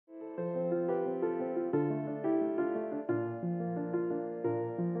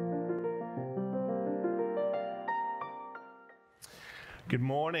Good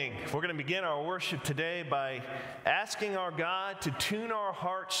morning. We're going to begin our worship today by asking our God to tune our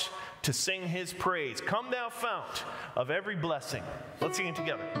hearts to sing His praise. Come thou fount of every blessing. Let's sing it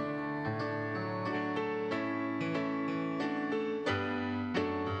together.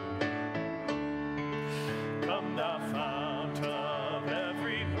 Come thou fount of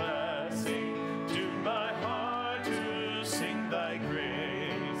every blessing, tune my heart to sing thy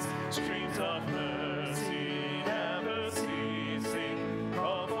grace. Streams of mercy never ceasing,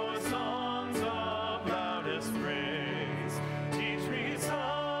 call for songs of loudest praise. Teach me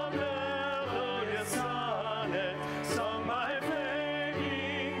some melodious sonnet, sung by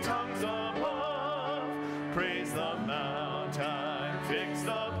flaming tongues above. Praise the mount I'm fixed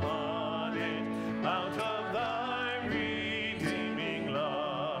upon it, mount of thy redeeming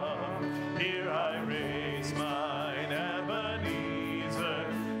love. Here I raise mine Ebenezer,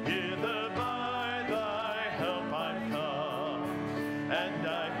 hither by thy help I'm come, and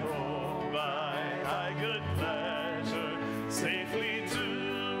I hope by thy good pleasure safely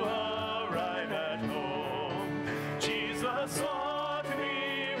to arrive at home. Jesus sought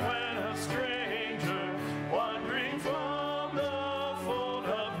me when a stranger, wandering from the fold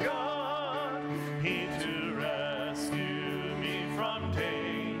of God. He to rescue me from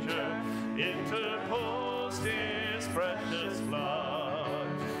danger interposed His precious blood.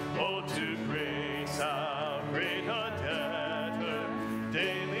 Oh, to grace how great a debtor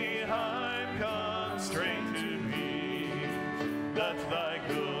daily I'm constrained to be, that thy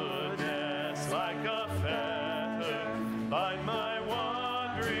goodness like a fetter bind my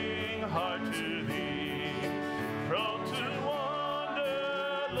wandering heart to thee. Prone to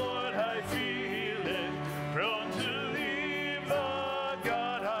wander, Lord, I feel it, prone to leave the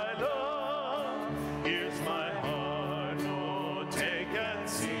God I love. Here's my heart, oh, take and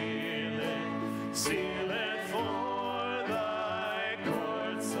seal it for thy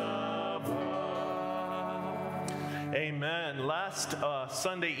courts above. Amen. Last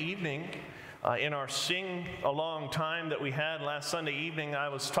Sunday evening, in our sing-along time that we had last Sunday evening, I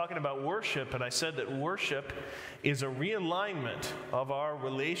was talking about worship, and I said that worship is a realignment of our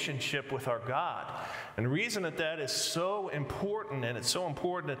relationship with our God. And the reason that is so important, and it's so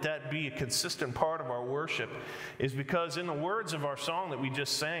important that be a consistent part of our worship, is because in the words of our song that we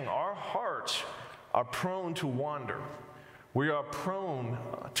just sang, our hearts are prone to wander. We are prone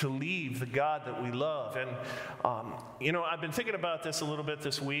to leave the God that we love. And, I've been thinking about this a little bit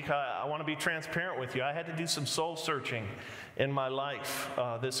this week. I want to be transparent with you. I had to do some soul searching in my life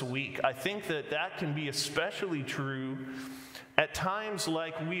this week. I think that can be especially true at times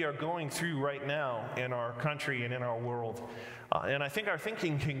like we are going through right now in our country and in our world. And I think our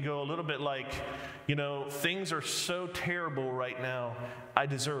thinking can go a little bit like, things are so terrible right now, I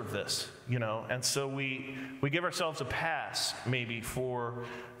deserve this, And so we give ourselves a pass maybe for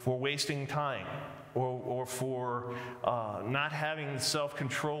wasting time or for not having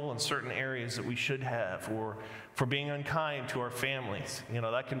self-control in certain areas that we should have, or for being unkind to our families.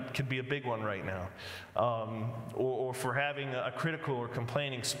 That could be a big one right now. Or for having a critical or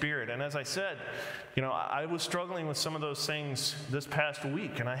complaining spirit. And as I said, I was struggling with some of those things this past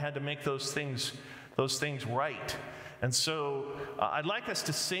week, and I had to make those things right. And so I'd like us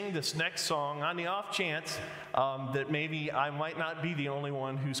to sing this next song on the off chance that maybe I might not be the only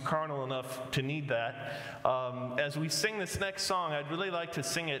one who's carnal enough to need that. As we sing this next song, I'd really like to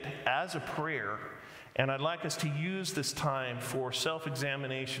sing it as a prayer, and I'd like us to use this time for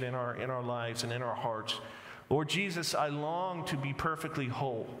self-examination in our lives and in our hearts. Lord Jesus, I long to be perfectly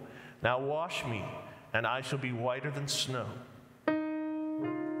whole. Now wash me, and I shall be whiter than snow.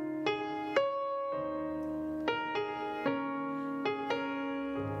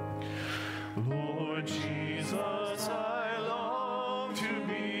 Lord Jesus, I long to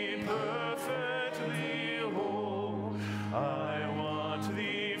be perfectly whole. I want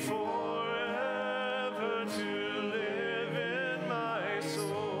Thee forever to live in my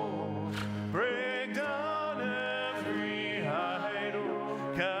soul. Break down every idol,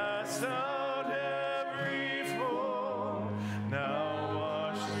 cast out every foe.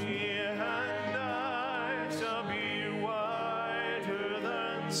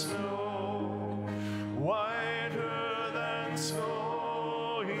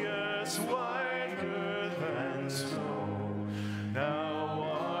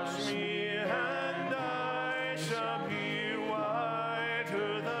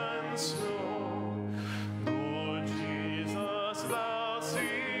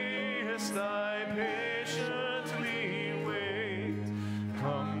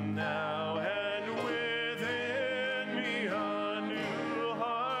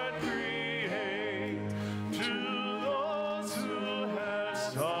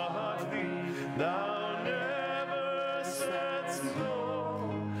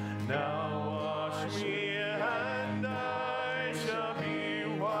 wash me, and I shall be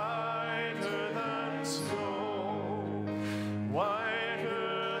whiter than snow.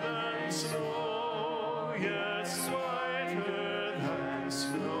 Whiter than snow, yes, whiter than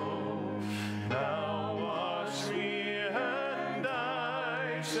snow. Now wash me, and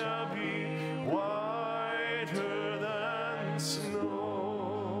I shall be whiter than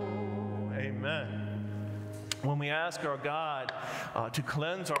snow. Amen. When we ask our God to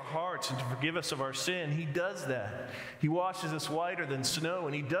cleanse our hearts and to forgive us of our sin, He does that. He washes us whiter than snow,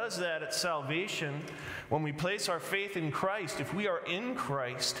 and He does that at salvation when we place our faith in Christ. If we are in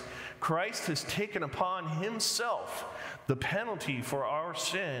Christ, Christ has taken upon Himself the penalty for our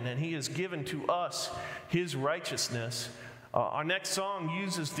sin, and He has given to us His righteousness. Our next song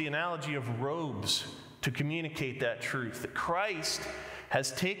uses the analogy of robes to communicate that truth, that Christ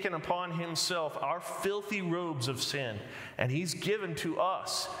has taken upon Himself our filthy robes of sin, and He's given to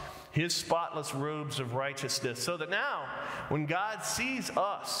us His spotless robes of righteousness, so that now, when God sees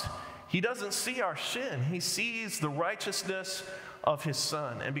us, He doesn't see our sin. He sees the righteousness of His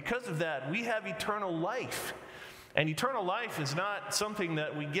Son. And because of that, we have eternal life. And eternal life is not something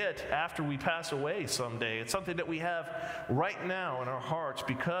that we get after we pass away someday. It's something that we have right now in our hearts,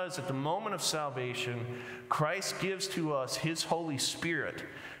 because at the moment of salvation, Christ gives to us His Holy Spirit,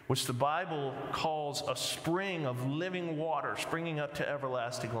 which the Bible calls a spring of living water springing up to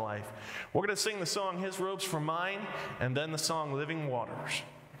everlasting life. We're going to sing the song, His Robes for Mine, and then the song, Living Waters.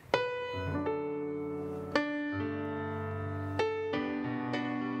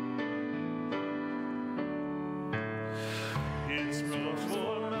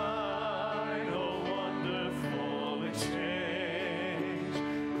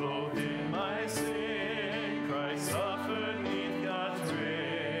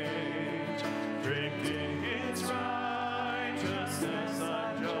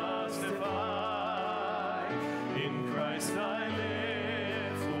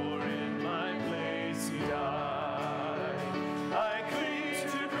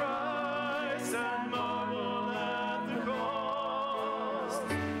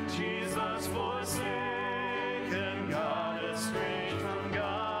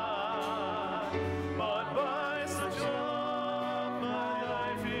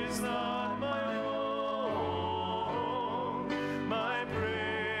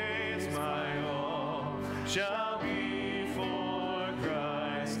 Shall be for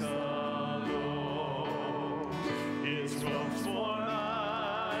Christ alone. His robes for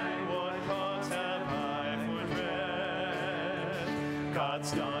mine, what cause have I for dread?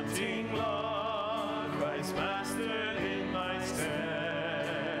 God's daunting love, Christ mastered in my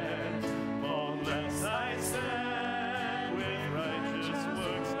stead. Faultless I stand, with righteous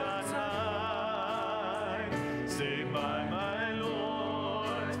works not mine, saved by my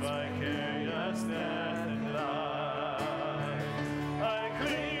Lord's vicarious death.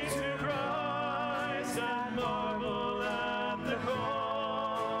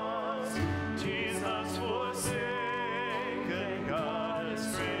 God,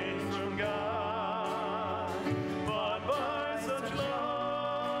 estranged from God, but by such love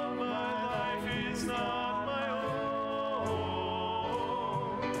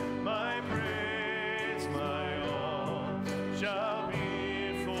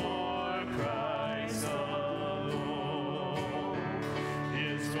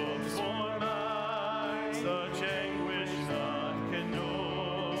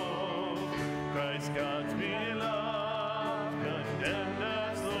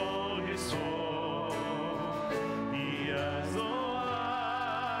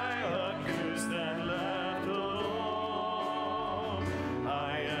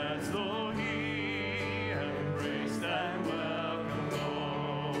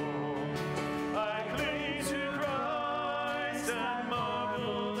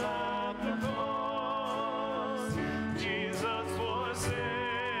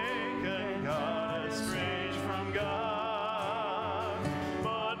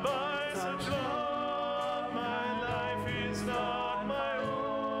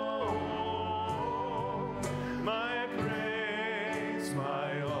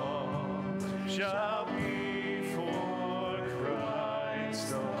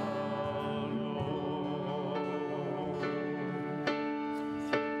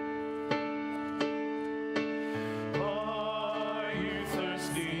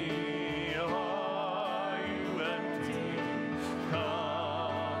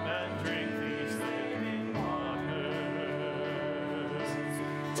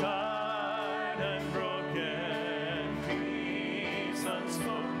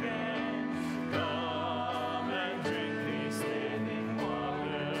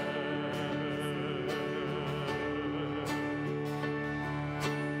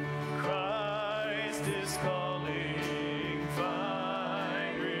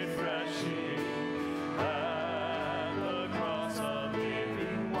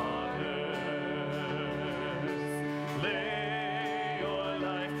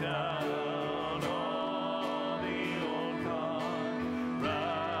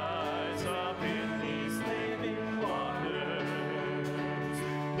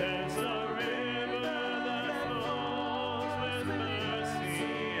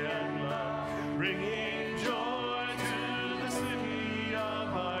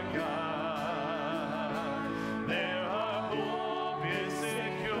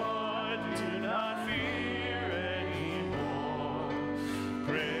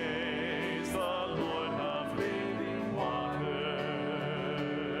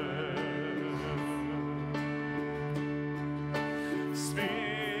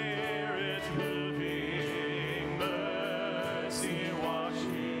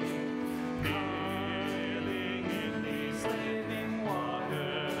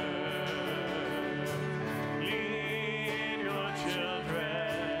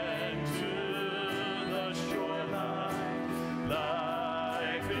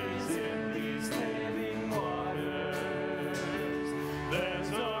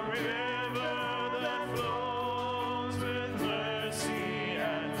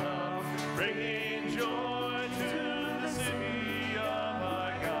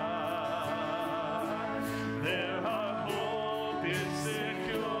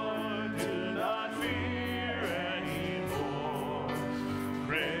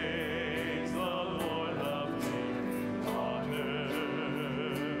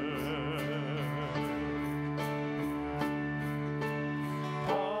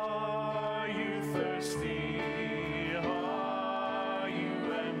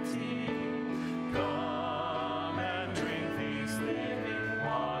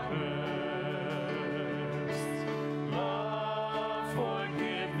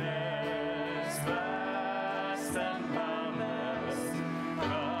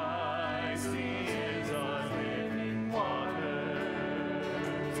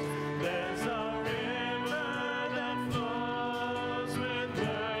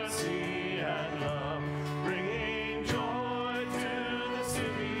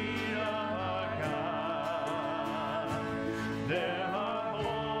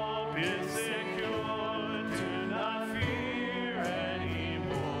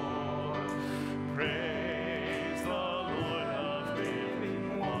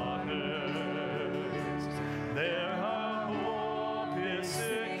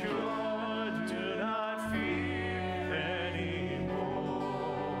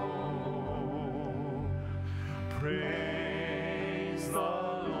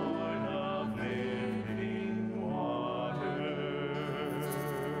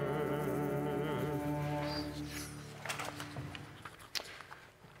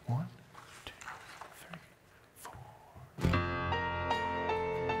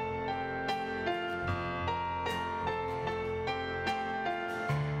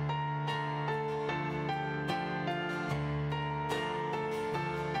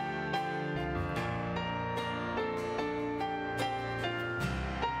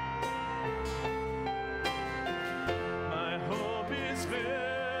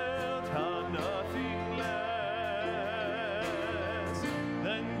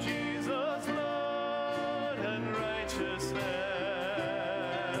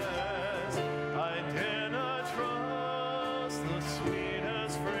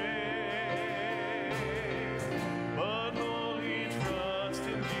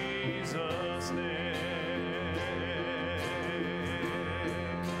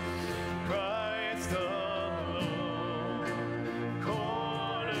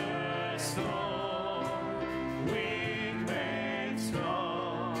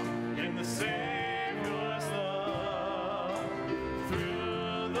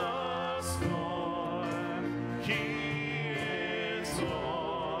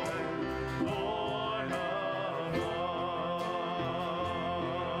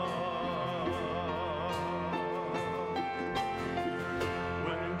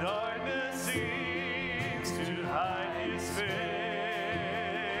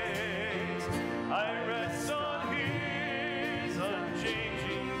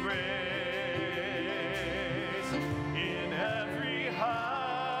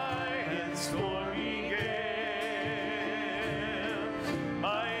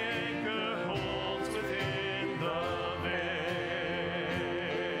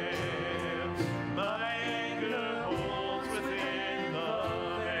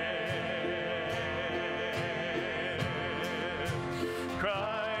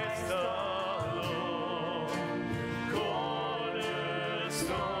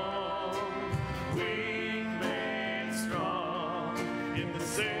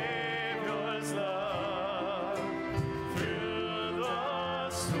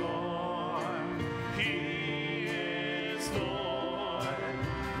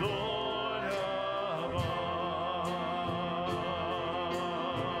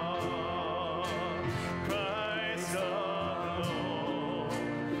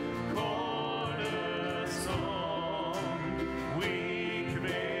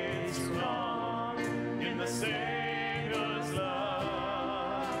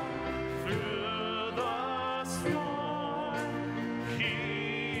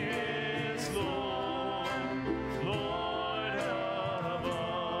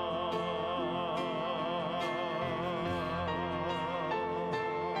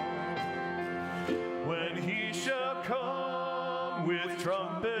with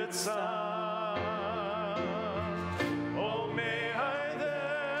trumpet sound. Oh, may I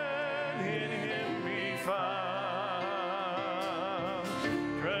then in him be found,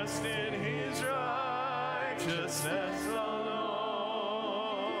 dressed in his righteousness alone,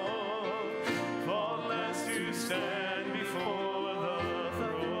 faultless to stand before the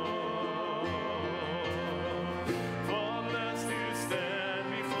throne, faultless to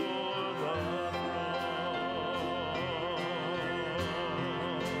stand before the throne.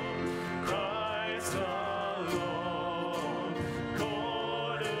 Christ alone,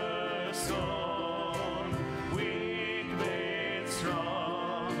 cornerstone, weak made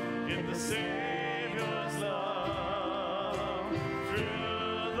strong in the Savior's love.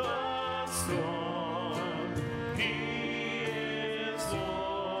 Through the storm, He is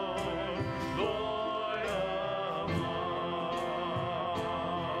Lord, Lord of all.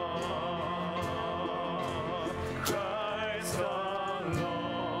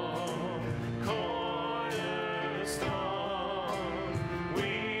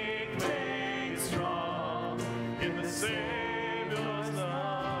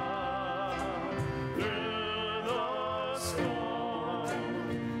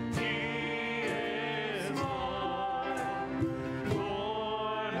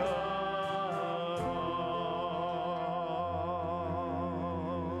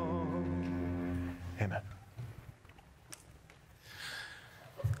 Amen.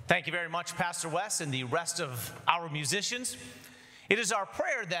 Thank you very much, Pastor Wes, and the rest of our musicians. It is our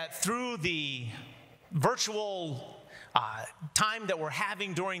prayer that through the virtual time that we're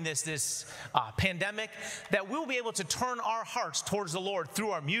having during this pandemic, that we'll be able to turn our hearts towards the Lord through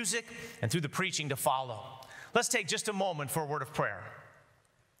our music and through the preaching to follow. Let's take just a moment for a word of prayer.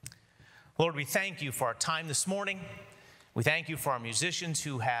 Lord, we thank you for our time this morning. We thank you for our musicians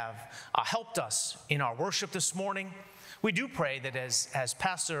who have helped us in our worship this morning. We do pray that as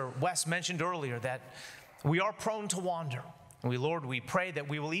Pastor Wes mentioned earlier, that we are prone to wander. And Lord, we pray that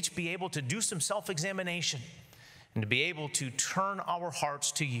we will each be able to do some self-examination and to be able to turn our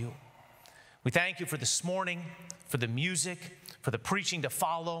hearts to you. We thank you for this morning, for the music, for the preaching to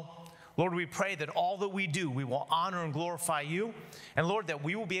follow. Lord, we pray that all that we do, we will honor and glorify you. And Lord, that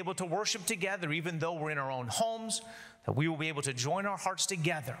we will be able to worship together even though we're in our own homes, that we will be able to join our hearts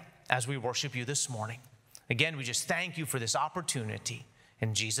together as we worship you this morning. Again, we just thank you for this opportunity.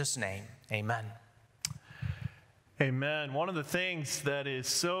 In Jesus' name, amen. Amen. One of the things that is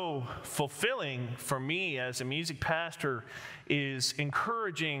so fulfilling for me as a music pastor is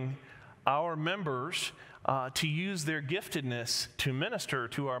encouraging our members to use their giftedness to minister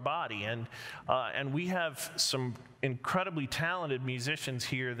to our body. And we have some incredibly talented musicians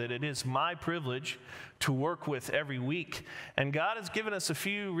here that it is my privilege to work with every week. And God has given us a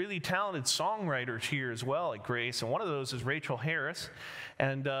few really talented songwriters here as well at Grace. And one of those is Rachel Harris.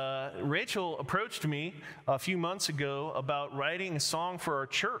 And Rachel approached me a few months ago about writing a song for our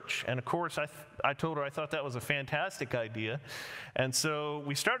church. And of course, I told her I thought that was a fantastic idea. And so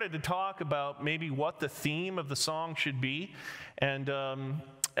we started to talk about maybe what the theme of the song should be. And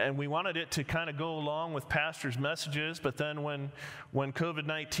we wanted it to kind of go along with pastors' messages. But then when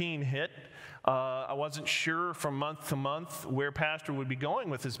COVID-19 hit, I wasn't sure from month to month where pastor would be going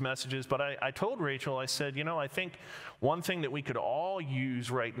with his messages, but I told Rachel, I said, I think one thing that we could all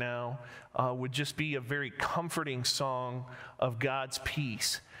use right now would just be a very comforting song of God's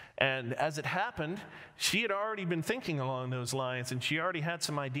peace. And as it happened, she had already been thinking along those lines, and she already had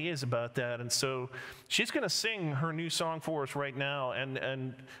some ideas about that. And so she's going to sing her new song for us right now.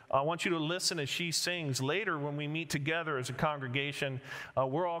 And I want you to listen as she sings. Later, when we meet together as a congregation,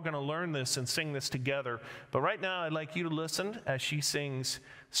 we're all going to learn this and sing this together. But right now, I'd like you to listen as she sings,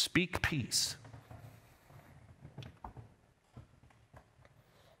 "Speak Peace."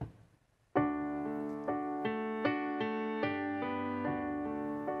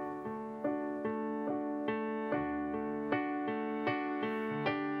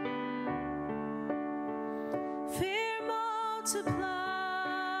 Multiplies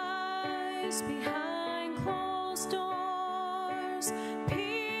behind closed doors.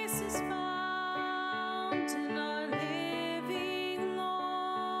 Peace is found in our living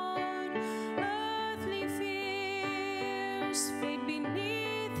Lord. Earthly fears fade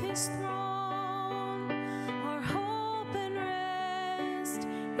beneath his throne. Our hope and rest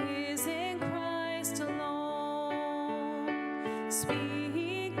is in Christ alone.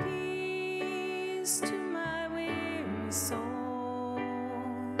 Speak peace to my weary soul.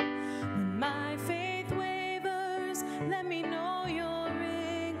 My faith wavers, let me know you're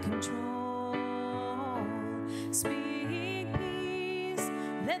in control. Speak peace,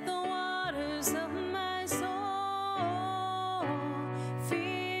 let the waters of my soul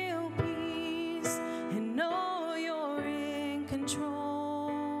feel peace and know you're in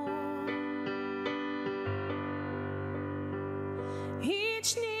control.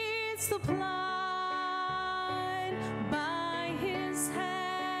 Each need supplied by his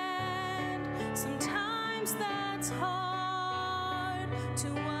hand. Sometimes that's hard to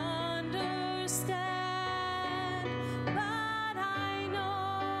understand, but I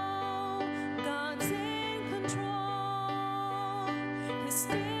know God's in control. His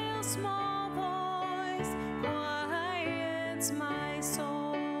still small voice quiets my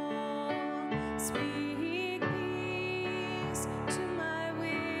soul. Speak peace to my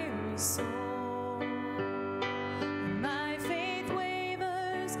weary soul. My faith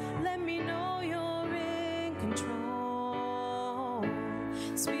wavers, let me know you're in control.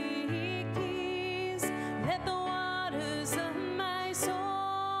 Speak peace, let the waters of my soul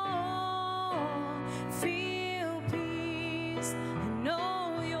feel peace and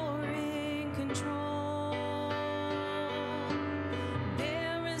know you're in control.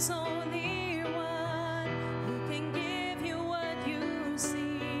 There is only one who can give you what you seek.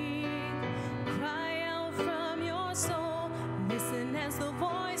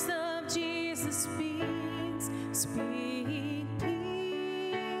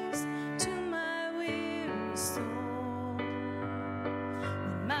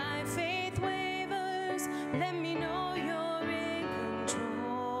 let me know you're in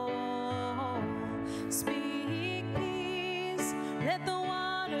control. Speak peace, let the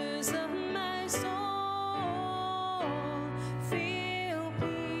waters of my soul feel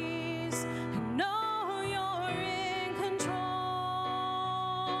peace, and know you're in control.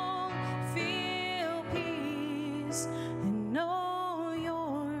 Feel peace, and know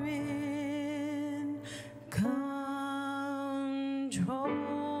you're in control.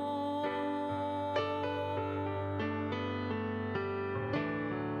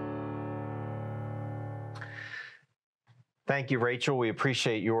 Thank you, Rachel. We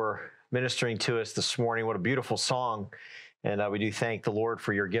appreciate your ministering to us this morning. What a beautiful song. And we do thank the Lord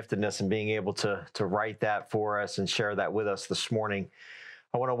for your giftedness and being able to write that for us and share that with us this morning.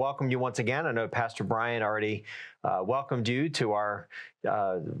 I want to welcome you once again. I know Pastor Brian already welcomed you to our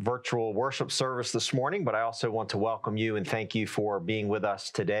virtual worship service this morning, but I also want to welcome you and thank you for being with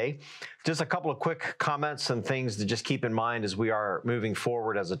us today. Just a couple of quick comments and things to just keep in mind as we are moving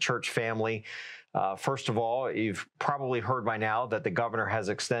forward as a church family. First of all, you've probably heard by now that the governor has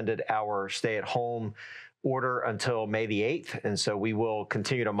extended our stay-at-home order until May the 8th. And so we will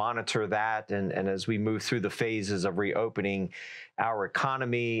continue to monitor that. And as we move through the phases of reopening our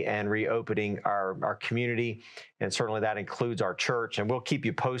economy and reopening our community, and certainly that includes our church. And we'll keep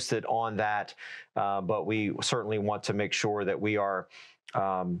you posted on that. But we certainly want to make sure that we are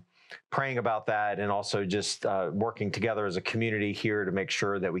praying about that and also just working together as a community here to make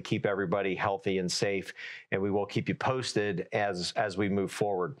sure that we keep everybody healthy and safe. And we will keep you posted as we move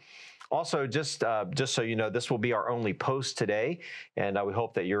forward. Also, just so you know, this will be our only post today, and we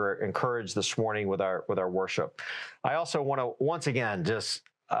hope that you're encouraged this morning with our worship. I also want to once again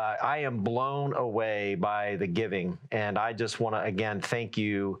I am blown away by the giving, and I just want to again thank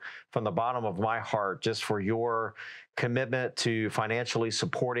you from the bottom of my heart just for your commitment to financially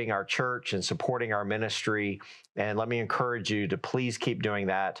supporting our church and supporting our ministry. And let me encourage you to please keep doing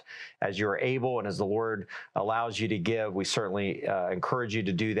that as you're able and as the Lord allows you to give. We certainly encourage you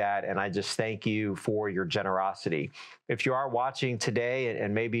to do that. And I just thank you for your generosity. If you are watching today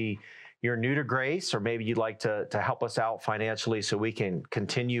and maybe you're new to Grace, or maybe you'd like to help us out financially so we can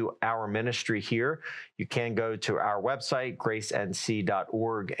continue our ministry here, you can go to our website,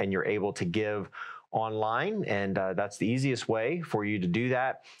 gracenc.org, and you're able to give online, and that's the easiest way for you to do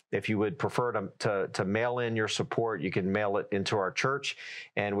that. If you would prefer to mail in your support, you can mail it into our church,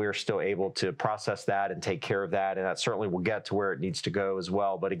 and we are still able to process that and take care of that, and that certainly will get to where it needs to go as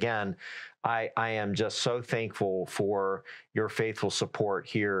well. But again, I am just so thankful for your faithful support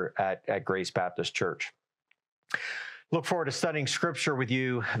here at Grace Baptist Church. Look forward to studying Scripture with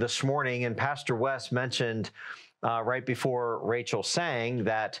you this morning, and Pastor Wes mentioned right before Rachel sang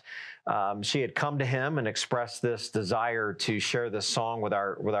that she had come to him and expressed this desire to share this song with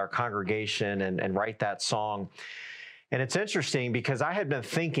our congregation and write that song. And it's interesting because I had been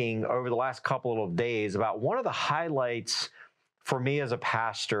thinking over the last couple of days about one of the highlights for me as a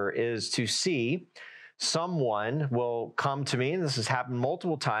pastor is to see someone will come to me, and this has happened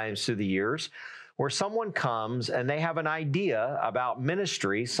multiple times through the years, where someone comes and they have an idea about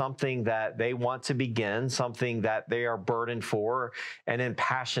ministry, something that they want to begin, something that they are burdened for and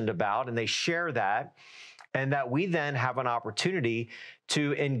impassioned about, and they share that, and that we then have an opportunity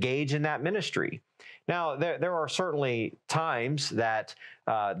to engage in that ministry. Now, there are certainly times that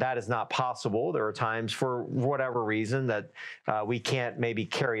that is not possible. There are times, for whatever reason, that we can't maybe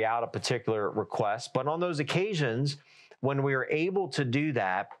carry out a particular request. But on those occasions, when we are able to do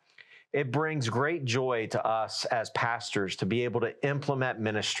that, it brings great joy to us as pastors to be able to implement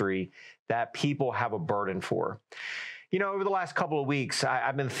ministry that people have a burden for. You know, over the last couple of weeks,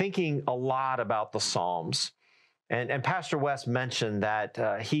 I've been thinking a lot about the Psalms. And Pastor Wes mentioned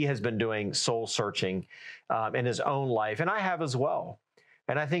that he has been doing soul searching in his own life, and I have as well.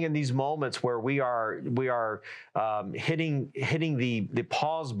 And I think in these moments where we are hitting the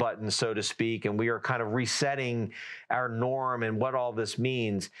pause button, so to speak, and we are kind of resetting our norm and what all this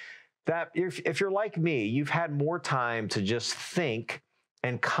means, that if you're like me, you've had more time to just think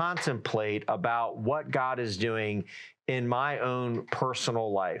and contemplate about what God is doing in my own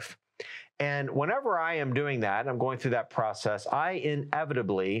personal life. And whenever I am doing that, I'm going through that process, I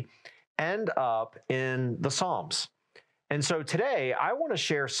inevitably end up in the Psalms. And so today, I want to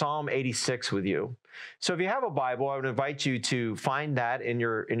share Psalm 86 with you. So if you have a Bible, I would invite you to find that in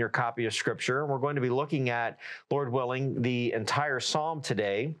your copy of Scripture. We're going to be looking at, Lord willing, the entire Psalm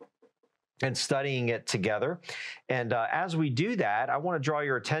today and studying it together. And as we do that, I want to draw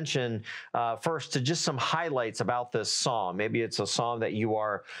your attention first to just some highlights about this psalm. Maybe it's a psalm that you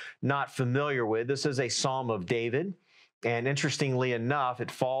are not familiar with. This is a Psalm of David. And interestingly enough,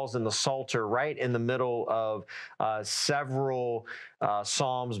 it falls in the Psalter right in the middle of several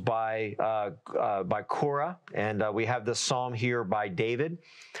psalms by Korah, and we have this psalm here by David.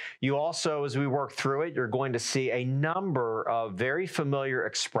 You also, as we work through it, you're going to see a number of very familiar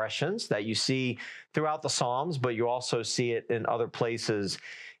expressions that you see throughout the Psalms, but you also see it in other places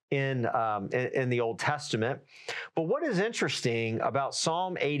in the Old Testament. But what is interesting about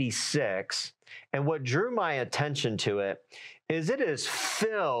Psalm 86 and what drew my attention to it is it is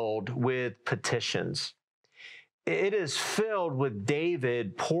filled with petitions. It is filled with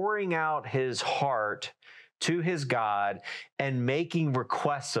David pouring out his heart to his God and making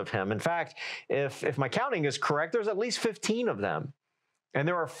requests of him. In fact, if my counting is correct, there's at least 15 of them. And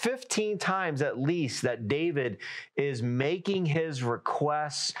there are 15 times at least that David is making his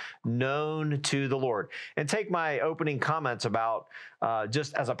requests known to the Lord. And take my opening comments about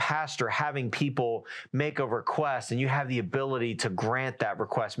just as a pastor, having people make a request and you have the ability to grant that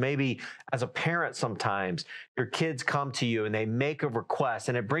request. Maybe as a parent sometimes, your kids come to you and they make a request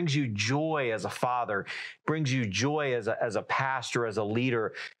and it brings you joy as a father, brings you joy as a pastor, as a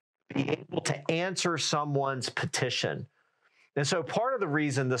leader, be able to answer someone's petition. And so part of the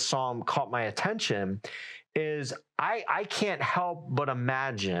reason this psalm caught my attention is I can't help but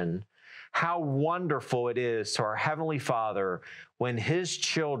imagine how wonderful it is to our Heavenly Father when his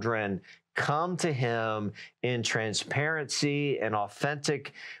children come to him in transparency and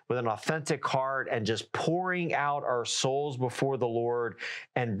with an authentic heart and just pouring out our souls before the Lord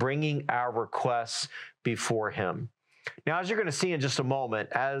and bringing our requests before him. Now, as you're going to see in just a moment,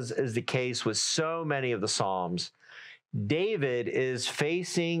 as is the case with so many of the Psalms, David is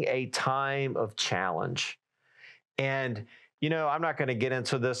facing a time of challenge. And, I'm not going to get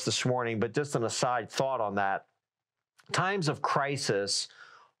into this morning, but just an aside thought on that. Times of crisis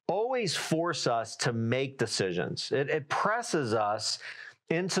always force us to make decisions. It presses us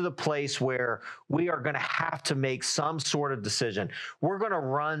into the place where we are going to have to make some sort of decision. We're going to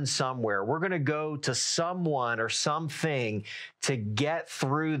run somewhere. We're going to go to someone or something to get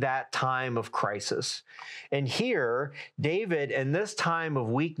through that time of crisis. And here, David, in this time of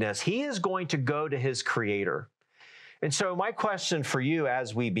weakness, he is going to go to his Creator. And so my question for you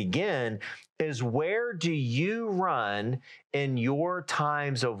as we begin is, where do you run in your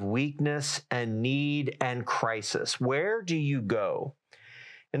times of weakness and need and crisis? Where do you go?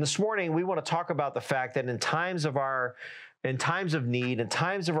 And this morning, we want to talk about the fact that in times of need, in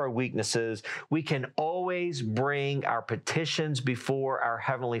times of our weaknesses, we can always bring our petitions before our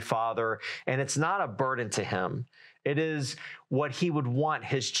Heavenly Father, and it's not a burden to him. It is what he would want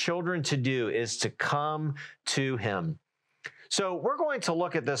his children to do, is to come to him. So we're going to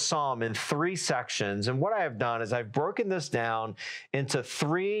look at this psalm in 3 sections, and what I have done is I've broken this down into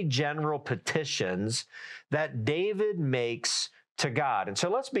 3 general petitions that David makes to God. And so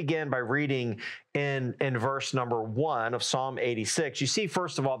let's begin by reading in verse number 1 of Psalm 86. You see,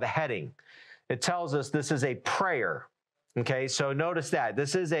 first of all, the heading. It tells us this is a prayer. Okay, so notice that.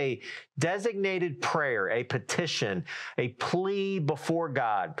 This is a designated prayer, a petition, a plea before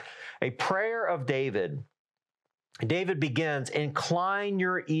God, a prayer of David. David begins, "Incline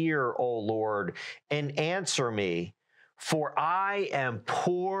your ear, O Lord, and answer me, for I am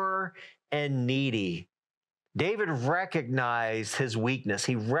poor and needy." David recognized his weakness.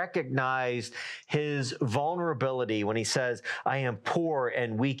 He recognized his vulnerability when he says, "I am poor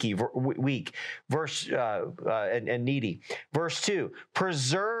and weak," and needy. Verse 2,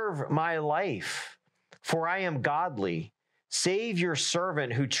 "Preserve my life, for I am godly. Save your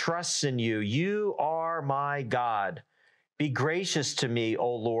servant who trusts in you. You are my God. Be gracious to me,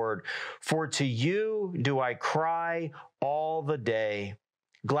 O Lord, for to you do I cry all the day.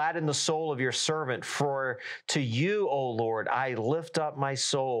 Gladden the soul of your servant, for to you, O Lord, I lift up my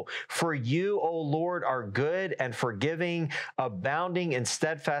soul. For you, O Lord, are good and forgiving, abounding in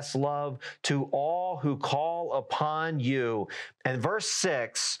steadfast love to all who call upon you." And verse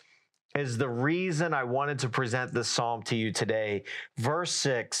 6 is the reason I wanted to present this psalm to you today. Verse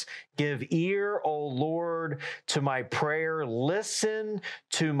 6, "Give ear, O Lord, to my prayer. Listen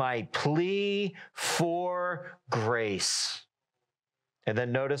to my plea for grace." And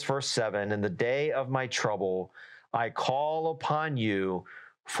then notice verse 7, "In the day of my trouble, I call upon you,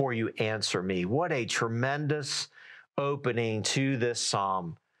 for you answer me." What a tremendous opening to this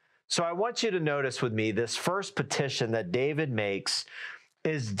psalm. So I want you to notice with me this first petition that David makes.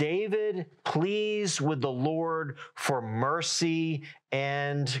 Is David pleased with the Lord for mercy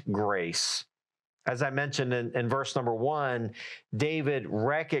and grace? As I mentioned in verse number 1, David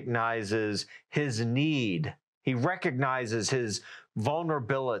recognizes his need. He recognizes his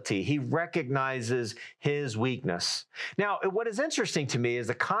vulnerability. He recognizes his weakness. Now, what is interesting to me is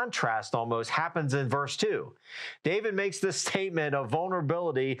the contrast almost happens in verse 2. David makes this statement of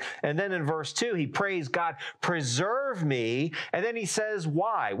vulnerability, and then in verse 2, he prays, God, preserve me, and then he says,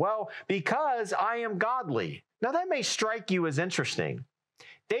 why? Well, because I am godly. Now, that may strike you as interesting.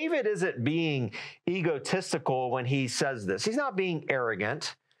 David isn't being egotistical when he says this. He's not being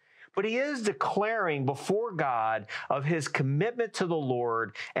arrogant. But he is declaring before God of his commitment to the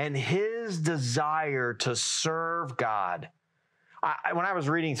Lord and his desire to serve God. When I was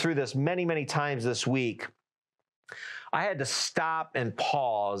reading through this many times this week, I had to stop and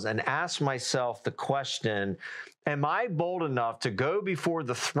pause and ask myself the question, am I bold enough to go before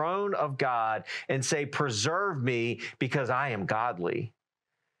the throne of God and say, preserve me because I am godly?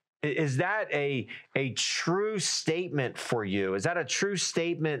 Is that a true statement for you? Is that a true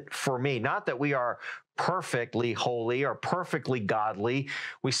statement for me? Not that we are perfectly holy or perfectly godly.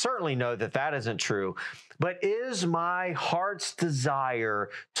 We certainly know that that isn't true. But is my heart's desire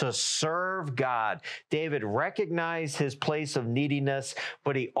to serve God? David recognized his place of neediness,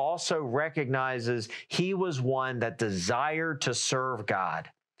 but he also recognizes he was one that desired to serve God.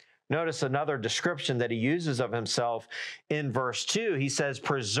 Notice another description that he uses of himself in verse 2. He says,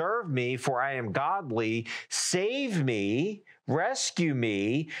 preserve me, for I am godly. Save me, rescue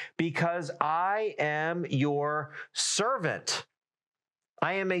me, because I am your servant.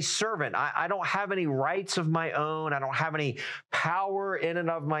 I am a servant. I don't have any rights of my own. I don't have any power in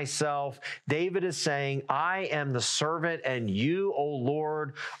and of myself. David is saying, I am the servant, and you, O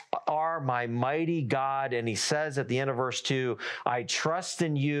Lord, are my mighty God. And he says at the end of verse 2, I trust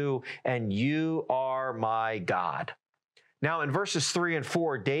in you, and you are my God. Now, in verses 3 and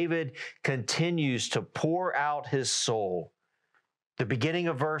 4, David continues to pour out his soul. The beginning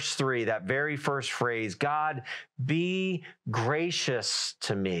of verse 3, that very first phrase, God, be gracious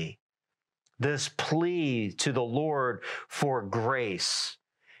to me. This plea to the Lord for grace.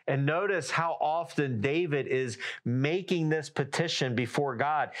 And notice how often David is making this petition before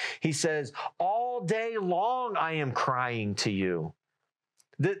God. He says, all day long I am crying to you.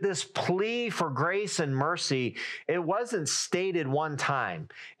 This plea for grace and mercy, it wasn't stated one time.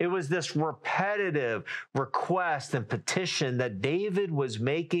 It was this repetitive request and petition that David was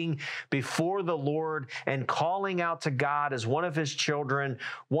making before the Lord and calling out to God as one of his children,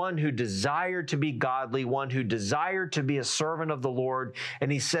 one who desired to be godly, one who desired to be a servant of the Lord.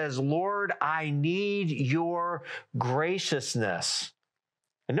 And he says, Lord, I need your graciousness.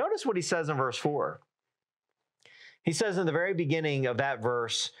 And notice what he says in verse 4. He says in the very beginning of that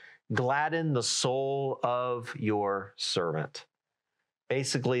verse, gladden the soul of your servant.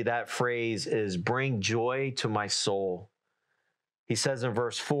 Basically, that phrase is bring joy to my soul. He says in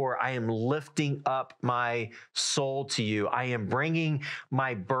verse 4, I am lifting up my soul to you. I am bringing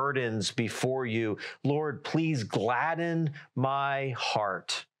my burdens before you. Lord, please gladden my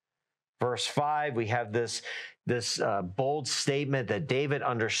heart. Verse 5, we have this bold statement that David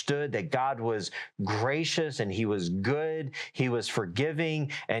understood that God was gracious and he was good, he was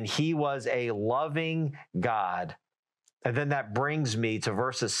forgiving, and he was a loving God. And then that brings me to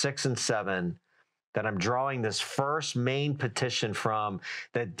verses 6 and 7 that I'm drawing this first main petition from,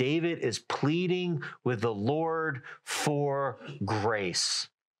 that David is pleading with the Lord for grace.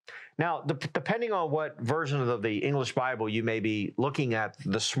 Now, depending on what version of the English Bible you may be looking at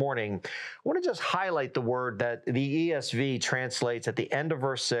this morning, I want to just highlight the word that the ESV translates at the end of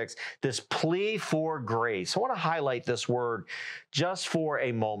verse 6, this plea for grace. I want to highlight this word just for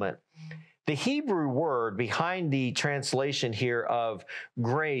a moment. The Hebrew word behind the translation here of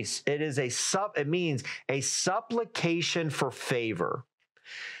grace, it means a supplication for favor.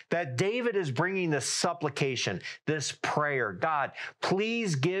 That David is bringing this supplication, this prayer. God,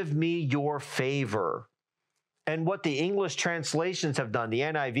 please give me your favor. And what the English translations have done, the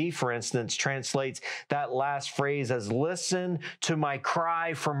NIV, for instance, translates that last phrase as listen to my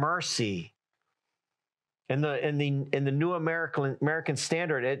cry for mercy. In the New American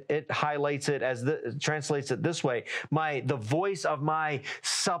Standard, it highlights it as translates it this way: the voice of my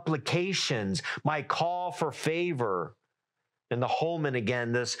supplications, my call for favor. In the Holman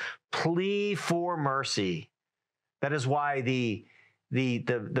again, this plea for mercy. That is why the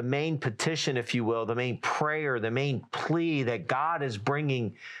main petition, if you will, the main prayer, the main plea that David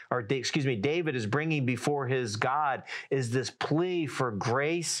is bringing before his God is this plea for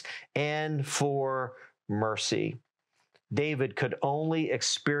grace and for mercy. David could only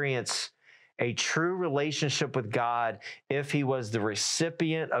experience a true relationship with God if he was the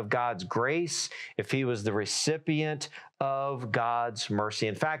recipient of God's grace, if he was the recipient of God's mercy.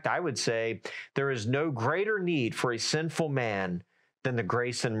 In fact, I would say there is no greater need for a sinful man than the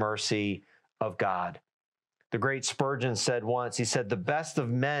grace and mercy of God. The great Spurgeon said once, he said, the best of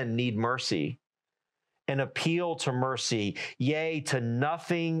men need mercy, an appeal to mercy, yea, to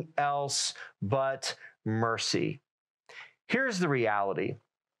nothing else but mercy. Here's the reality.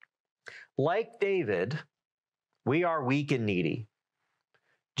 Like David, we are weak and needy.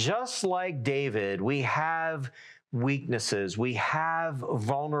 Just like David, we have weaknesses, we have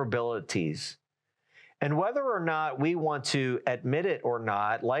vulnerabilities. And whether or not we want to admit it or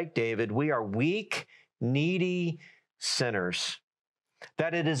not, like David, we are weak, needy sinners.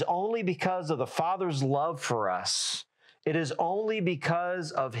 That it is only because of the Father's love for us, it is only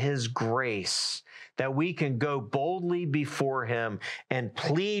because of his grace that we can go boldly before him and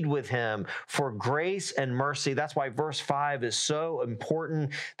plead with him for grace and mercy. That's why verse 5 is so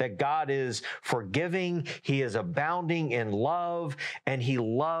important, that God is forgiving, he is abounding in love, and he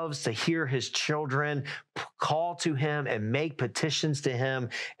loves to hear his children call to him and make petitions to him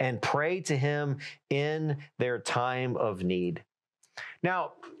and pray to him in their time of need.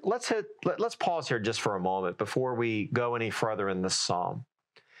 Now, let's pause here just for a moment before we go any further in this psalm.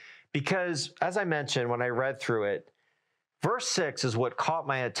 Because as I mentioned, when I read through it, verse 6 is what caught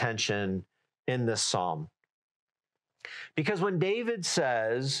my attention in this psalm. Because when David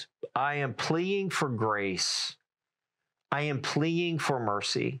says, I am pleading for grace, I am pleading for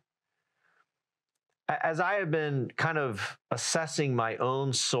mercy, as I have been kind of assessing my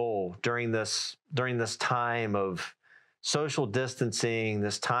own soul during this time of social distancing,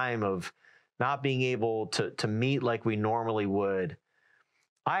 this time of not being able to meet like we normally would,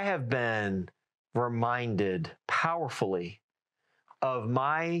 I have been reminded powerfully of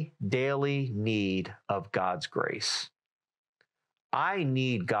my daily need of God's grace. I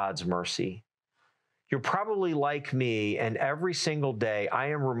need God's mercy. You're probably like me, and every single day I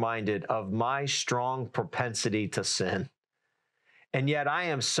am reminded of my strong propensity to sin. And yet I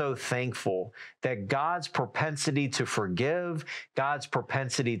am so thankful that God's propensity to forgive, God's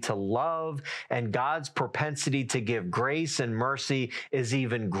propensity to love, and God's propensity to give grace and mercy is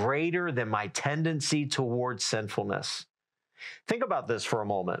even greater than my tendency towards sinfulness. Think about this for a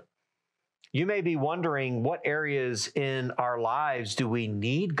moment. You may be wondering, what areas in our lives do we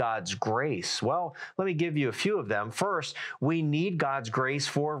need God's grace? Well, let me give you a few of them. First, we need God's grace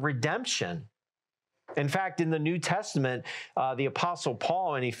for redemption. In fact, in the New Testament, the Apostle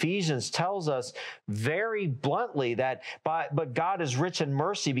Paul in Ephesians tells us very bluntly that, but God is rich in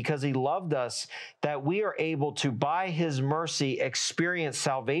mercy because he loved us, that we are able to, by his mercy, experience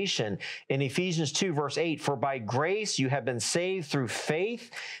salvation. In Ephesians 2, verse 8, for by grace you have been saved through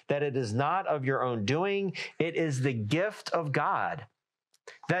faith, that it is not of your own doing, it is the gift of God.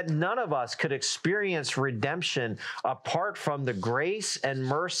 That none of us could experience redemption apart from the grace and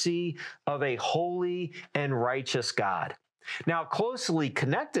mercy of a holy and righteous God. Now, closely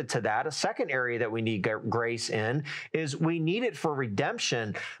connected to that, a second area that we need grace in is we need it for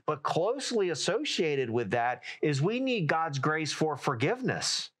redemption, but closely associated with that is we need God's grace for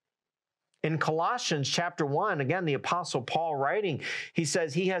forgiveness. In Colossians chapter 1, again, the Apostle Paul writing, he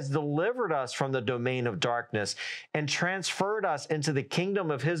says, he has delivered us from the domain of darkness and transferred us into the kingdom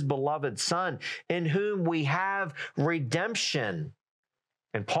of his beloved Son, in whom we have redemption.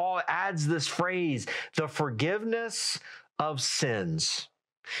 And Paul adds this phrase, the forgiveness of sins.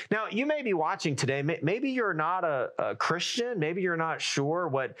 Now, you may be watching today, maybe you're not a Christian, maybe you're not sure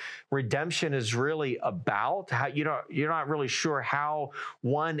what redemption is really about, you're not really sure how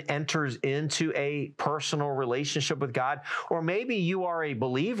one enters into a personal relationship with God, or maybe you are a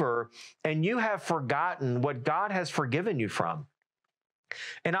believer and you have forgotten what God has forgiven you from.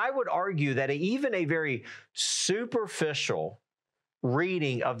 And I would argue that even a very superficial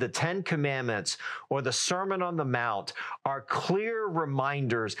reading of the Ten Commandments or the Sermon on the Mount are clear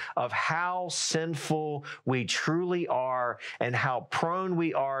reminders of how sinful we truly are and how prone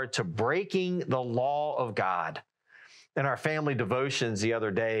we are to breaking the law of God. In our family devotions the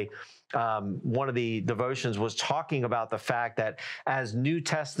other day, one of the devotions was talking about the fact that as New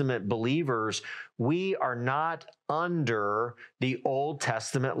Testament believers, we are not under the Old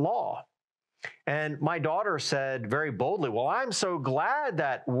Testament law. And my daughter said very boldly, well, I'm so glad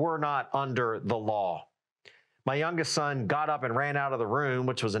that we're not under the law. My youngest son got up and ran out of the room,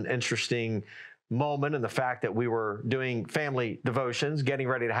 which was an interesting moment in the fact that we were doing family devotions, getting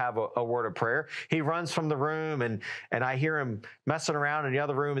ready to have a word of prayer. He runs from the room and I hear him messing around in the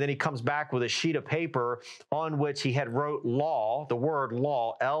other room. And then he comes back with a sheet of paper on which he had wrote law, the word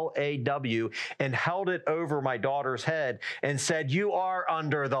law, L-A-W, and held it over my daughter's head and said, you are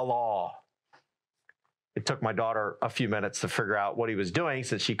under the law. It took my daughter a few minutes to figure out what he was doing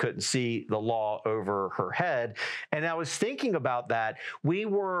since she couldn't see the law over her head. And I was thinking about that. We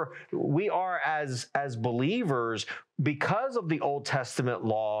are as believers, because of the Old Testament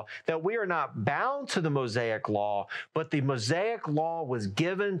law, that we are not bound to the Mosaic law, but the Mosaic law was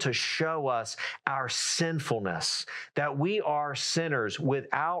given to show us our sinfulness, that we are sinners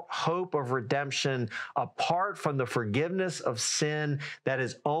without hope of redemption apart from the forgiveness of sin that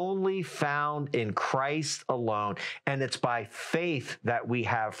is only found in Christ alone. And it's by faith that we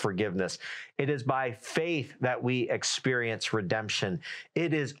have forgiveness. It is by faith that we experience redemption.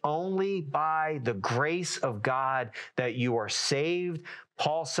 It is only by the grace of God that you are saved.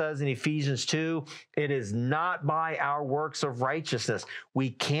 Paul says in Ephesians 2, it is not by our works of righteousness. We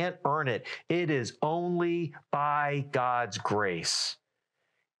can't earn it. It is only by God's grace.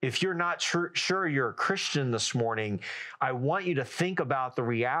 If you're not sure you're a Christian this morning, I want you to think about the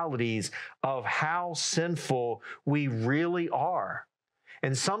realities of how sinful we really are.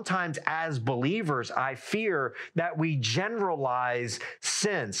 And sometimes as believers, I fear that we generalize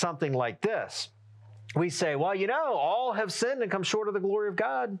sin, something like this. We say, well, all have sinned and come short of the glory of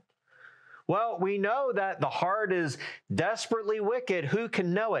God. Well, we know that the heart is desperately wicked. Who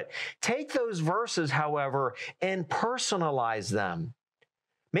can know it? Take those verses, however, and personalize them.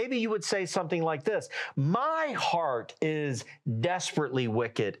 Maybe you would say something like this: my heart is desperately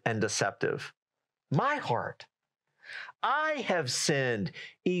wicked and deceptive. My heart. I have sinned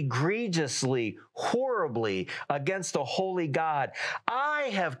egregiously, horribly against a holy God. I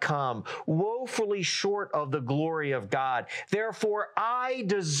have come woefully short of the glory of God. Therefore, I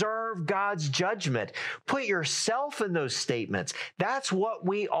deserve God's judgment. Put yourself in those statements. That's what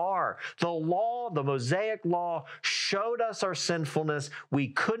we are. The law, the Mosaic law, showed us our sinfulness. We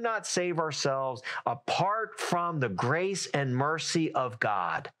could not save ourselves apart from the grace and mercy of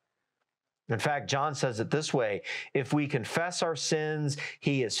God. In fact, John says it this way: if we confess our sins,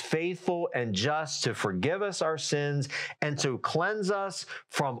 he is faithful and just to forgive us our sins and to cleanse us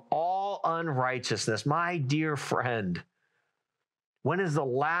from all unrighteousness. My dear friend, when is the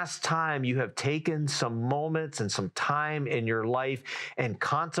last time you have taken some moments and some time in your life and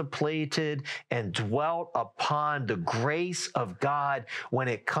contemplated and dwelt upon the grace of God when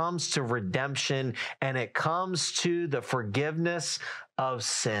it comes to redemption and it comes to the forgiveness of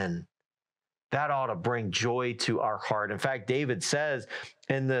sin? That ought to bring joy to our heart. In fact, David says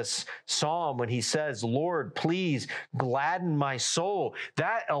in this psalm, when he says, Lord, please gladden my soul,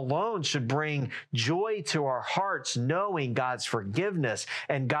 that alone should bring joy to our hearts, knowing God's forgiveness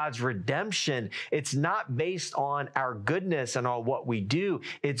and God's redemption. It's not based on our goodness and on what we do.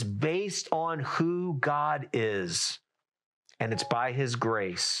 It's based on who God is, and it's by his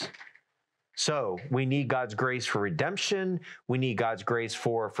grace. So we need God's grace for redemption. We need God's grace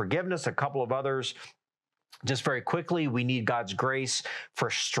for forgiveness. A couple of others, just very quickly. We need God's grace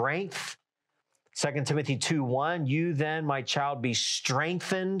for strength. 2 Timothy 2:1, you then, my child, be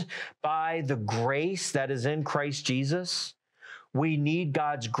strengthened by the grace that is in Christ Jesus. We need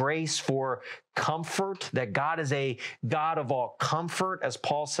God's grace for comfort, that God is a God of all comfort, as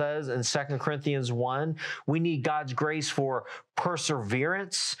Paul says in 2 Corinthians 1. We need God's grace for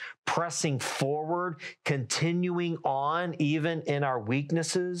perseverance, pressing forward, continuing on even in our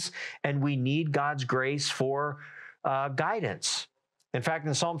weaknesses. And we need God's grace for guidance. In fact,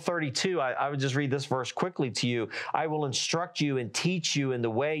 in Psalm 32, I would just read this verse quickly to you. I will instruct you and teach you in the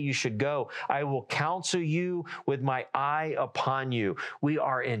way you should go. I will counsel you with my eye upon you. We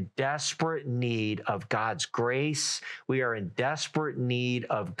are in desperate need of God's grace. We are in desperate need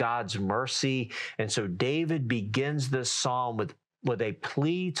of God's mercy. And so David begins this psalm with a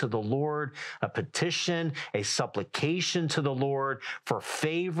plea to the Lord, a petition, a supplication to the Lord for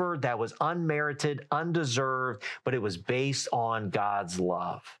favor that was unmerited, undeserved, but it was based on God's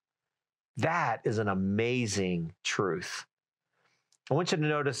love. That is an amazing truth. I want you to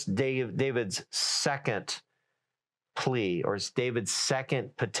notice David's second plea, or David's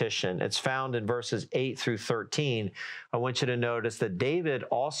second petition. It's found in verses 8 through 13. I want you to notice that David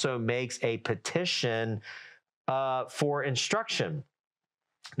also makes a petition for instruction.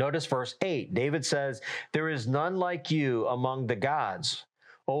 Notice verse 8. David says, there is none like you among the gods,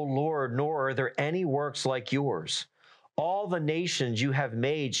 O Lord, nor are there any works like yours. All the nations you have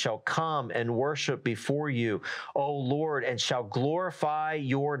made shall come and worship before you, O Lord, and shall glorify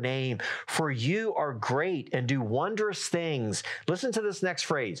your name. For you are great and do wondrous things. Listen to this next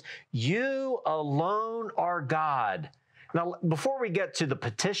phrase. You alone are God. Now, before we get to the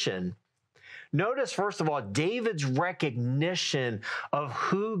petition, notice, first of all, David's recognition of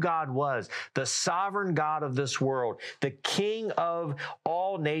who God was, the sovereign God of this world, the King of all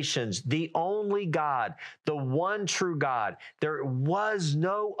all nations, the only God, the one true God. There was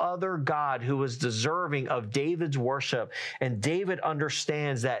no other God who was deserving of David's worship. And David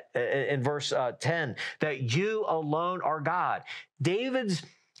understands that in verse 10, that you alone are God. David's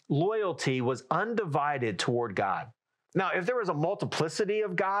loyalty was undivided toward God. Now, if there was a multiplicity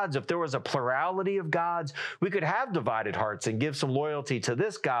of gods, if there was a plurality of gods, we could have divided hearts and give some loyalty to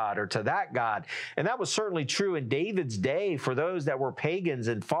this God or to that God. And that was certainly true in David's day for those that were pagans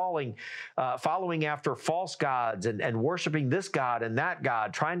and following after false gods and worshiping this God and that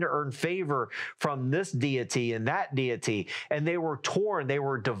God, trying to earn favor from this deity and that deity. And they were torn, they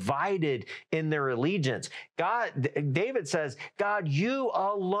were divided in their allegiance. David says, God, you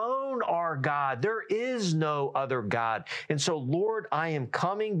alone are God. There is no other God. And so, Lord, I am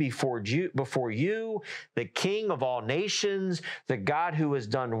coming before you, the King of all nations, the God who has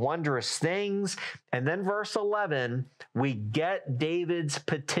done wondrous things. And then verse 11, we get David's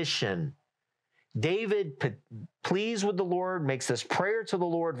petition. David, pleased with the Lord, makes this prayer to the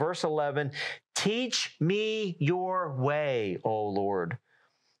Lord. Verse 11, teach me your way, O Lord,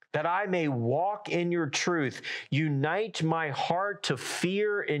 that I may walk in your truth. Unite my heart to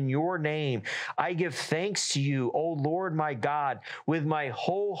fear in your name. I give thanks to you, O Lord my God, with my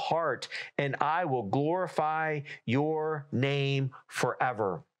whole heart, and I will glorify your name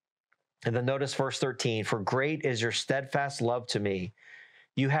forever. And then notice verse 13, for great is your steadfast love to me.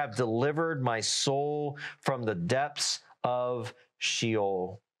 You have delivered my soul from the depths of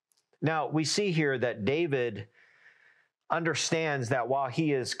Sheol. Now, we see here that David understands that while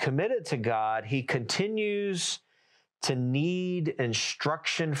he is committed to God, he continues to need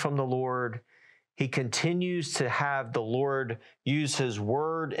instruction from the Lord. He continues to have the Lord use his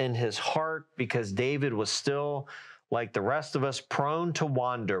word in his heart, because David was still, like the rest of us, prone to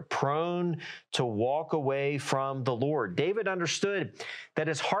wander, prone to walk away from the Lord. David understood that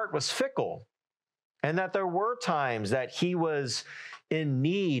his heart was fickle and that there were times that he was in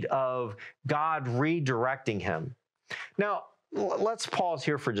need of God redirecting him. Now, let's pause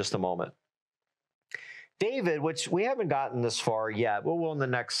here for just a moment. David, which we haven't gotten this far yet, but we'll in the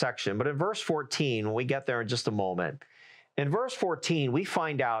next section, but in verse 14, when we get there in just a moment, in verse 14, we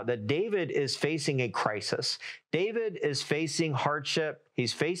find out that David is facing a crisis. David is facing hardship.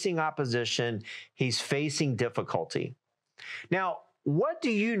 He's facing opposition. He's facing difficulty. Now, what do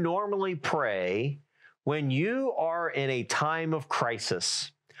you normally pray when you are in a time of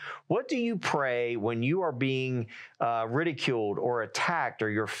crisis? What do you pray when you are being ridiculed or attacked, or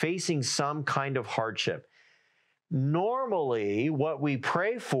you're facing some kind of hardship? Normally, what we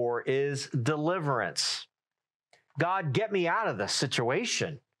pray for is deliverance. God, get me out of this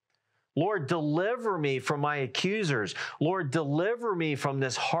situation. Lord, deliver me from my accusers. Lord, deliver me from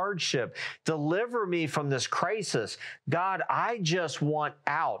this hardship. Deliver me from this crisis. God, I just want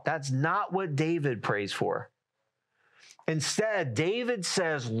out. That's not what David prays for. Instead, David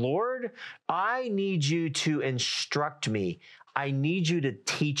says, Lord, I need you to instruct me. I need you to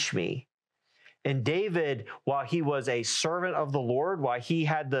teach me. And David, while he was a servant of the Lord, while he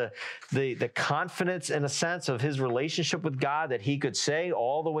had the confidence, in a sense, of his relationship with God, that he could say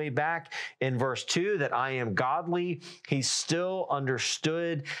all the way back in verse 2 that I am godly, he still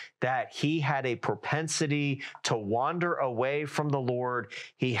understood that he had a propensity to wander away from the Lord.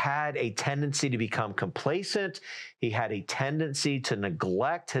 He had a tendency to become complacent. He had a tendency to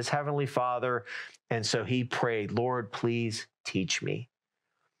neglect his heavenly Father. And so he prayed, Lord, please teach me.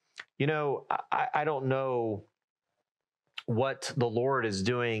 You know, I don't know what the Lord is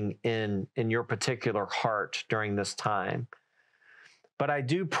doing in your particular heart during this time, but I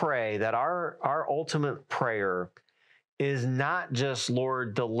do pray that our ultimate prayer is not just,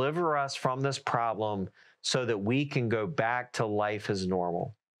 Lord, deliver us from this problem so that we can go back to life as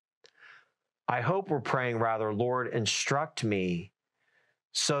normal. I hope we're praying rather, Lord, instruct me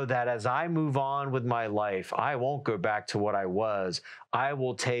so that as I move on with my life, I won't go back to what I was. I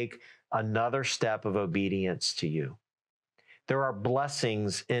will take another step of obedience to you. There are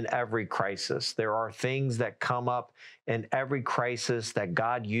blessings in every crisis. There are things that come up in every crisis that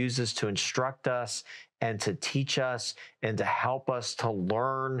God uses to instruct us and to teach us and to help us to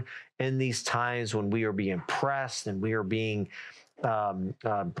learn in these times when we are being pressed and we are being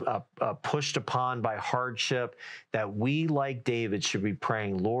pushed upon by hardship, that we, like David, should be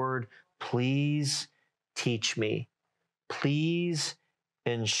praying, Lord, please teach me. Please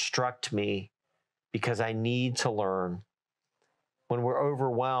instruct me, because I need to learn. When we're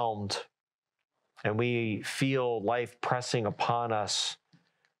overwhelmed and we feel life pressing upon us,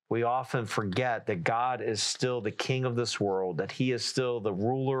 we often forget that God is still the King of this world, that he is still the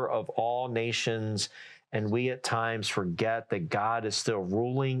ruler of all nations And we at times forget that God is still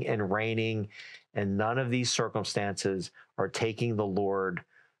ruling and reigning, and none of these circumstances are taking the Lord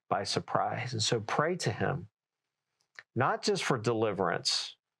by surprise. And so pray to him, not just for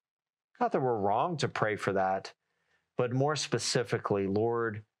deliverance, not that we're wrong to pray for that, but more specifically,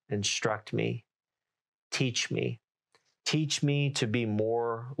 Lord, instruct me, teach me to be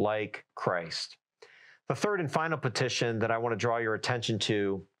more like Christ. The third and final petition that I want to draw your attention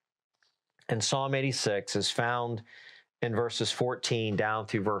to in Psalm 86 is found in verses 14 down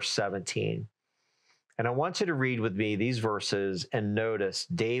through verse 17. And I want you to read with me these verses and notice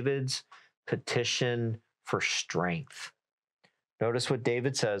David's petition for strength. Notice what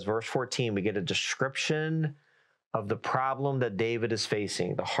David says, verse 14, we get a description of the problem that David is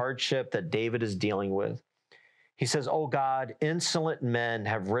facing, the hardship that David is dealing with. He says, "O God, insolent men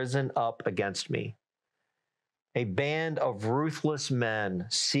have risen up against me. A band of ruthless men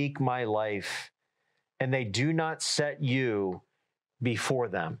seek my life, and they do not set you before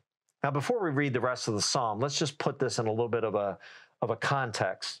them." Now, before we read the rest of the psalm, let's just put this in a little bit of a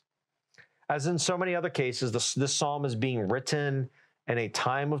context. As in so many other cases, this psalm is being written in a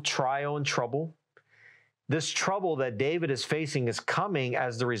time of trial and trouble. This trouble that David is facing is coming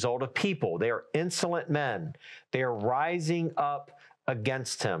as the result of people. They are insolent men. They are rising up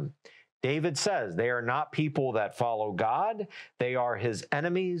against him. David says they are not people that follow God. They are his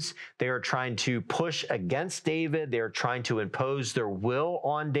enemies. They are trying to push against David. They are trying to impose their will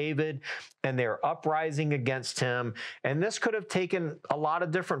on David, and they're uprising against him. And this could have taken a lot of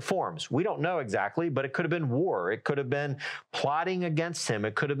different forms. We don't know exactly, but it could have been war. It could have been plotting against him.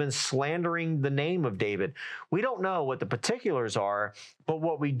 It could have been slandering the name of David. We don't know what the particulars are, but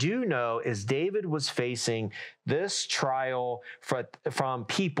what we do know is David was facing this trial from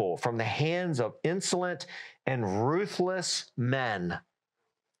people, from the hands of insolent and ruthless men.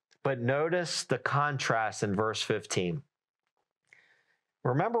 But notice the contrast in verse 15.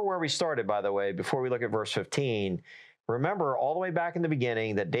 Remember where we started, by the way, before we look at verse 15. Remember all the way back in the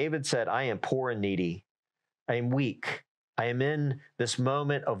beginning that David said, I am poor and needy. I am weak. I am in this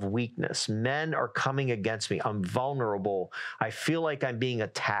moment of weakness. Men are coming against me. I'm vulnerable. I feel like I'm being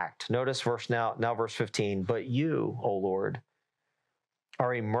attacked. Notice verse 15. But you, O Lord,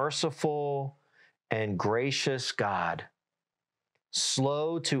 are a merciful and gracious God,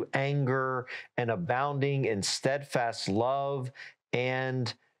 slow to anger and abounding in steadfast love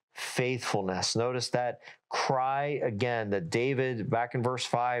and faithfulness. Notice that cry again that David, back in verse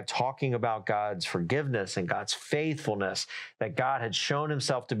 5, talking about God's forgiveness and God's faithfulness, that God had shown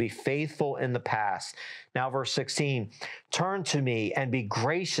himself to be faithful in the past. Now, verse 16, turn to me and be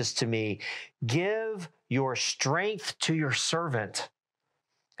gracious to me. Give your strength to your servant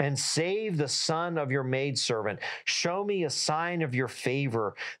and save the son of your maidservant. Show me a sign of your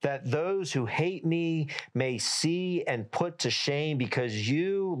favor, that those who hate me may see and put to shame, because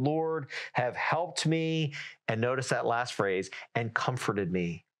you, Lord, have helped me. And notice that last phrase, and comforted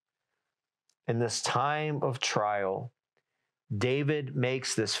me. In this time of trial, David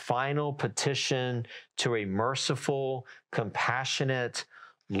makes this final petition to a merciful, compassionate,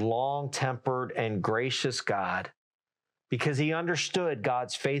 long-tempered, and gracious God, because he understood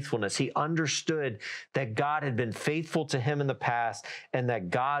God's faithfulness. He understood that God had been faithful to him in the past and that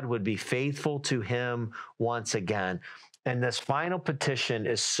God would be faithful to him once again. And this final petition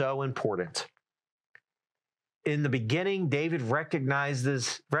is so important. In the beginning, David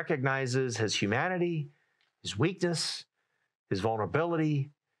recognizes his humanity, his weakness, his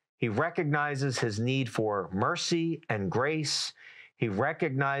vulnerability. He recognizes his need for mercy and grace. He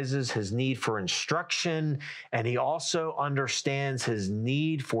recognizes his need for instruction, and he also understands his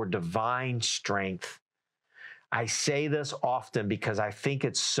need for divine strength. I say this often because I think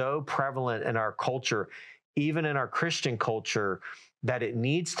it's so prevalent in our culture, even in our Christian culture, that it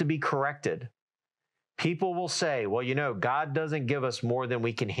needs to be corrected. People will say, well, you know, God doesn't give us more than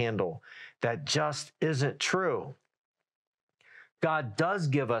we can handle. That just isn't true. God does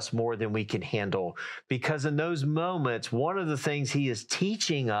give us more than we can handle, because in those moments, one of the things he is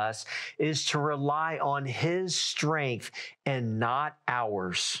teaching us is to rely on his strength and not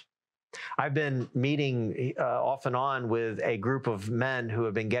ours. I've been meeting off and on with a group of men who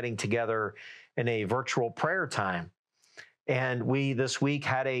have been getting together in a virtual prayer time. And we this week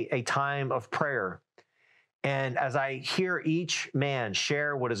had a time of prayer. And as I hear each man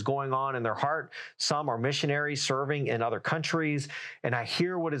share what is going on in their heart, some are missionaries serving in other countries, and I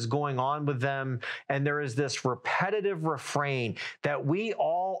hear what is going on with them, and there is this repetitive refrain that we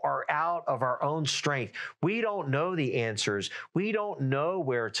all are out of our own strength. We don't know the answers. We don't know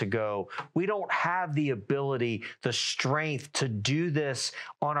where to go. We don't have the ability, the strength to do this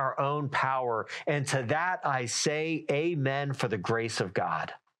on our own power. And to that I say amen for the grace of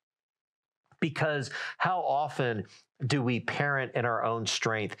God. Because how often do we parent in our own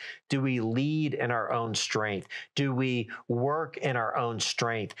strength? Do we lead in our own strength? Do we work in our own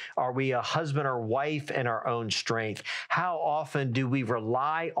strength? Are we a husband or wife in our own strength? How often do we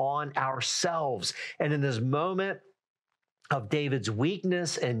rely on ourselves? And in this moment of David's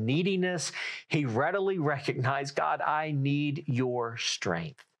weakness and neediness, he readily recognized, God, I need your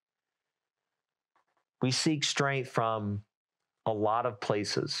strength. We seek strength from a lot of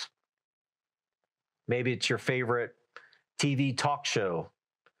places. Maybe it's your favorite TV talk show.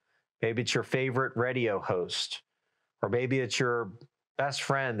 Maybe it's your favorite radio host. Or maybe it's your best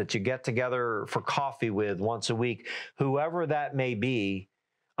friend that you get together for coffee with once a week. Whoever that may be,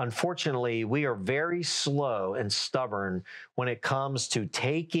 unfortunately, we are very slow and stubborn when it comes to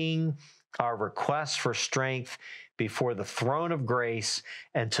taking our requests for strength before the throne of grace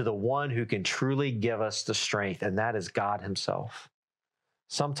and to the one who can truly give us the strength, and that is God himself.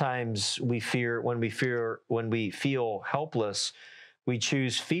 Sometimes when we feel helpless, we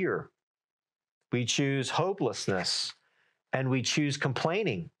choose fear. We choose hopelessness, and we choose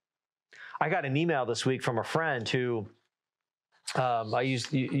complaining. I got an email this week from a friend who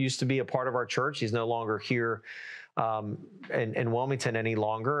used to be a part of our church. He's no longer here in Wilmington any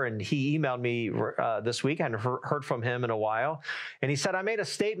longer. And he emailed me this week. I hadn't heard from him in a while. And he said, I made a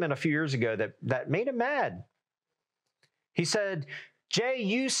statement a few years ago that made him mad. He said, Jay,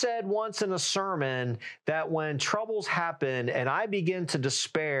 you said once in a sermon that when troubles happen and I begin to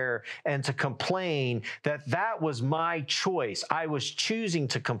despair and to complain, that was my choice. I was choosing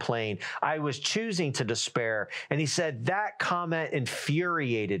to complain. I was choosing to despair. And he said that comment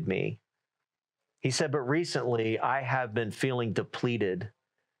infuriated me. He said, but recently I have been feeling depleted.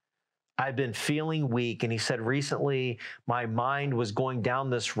 I've been feeling weak. And he said, recently, my mind was going down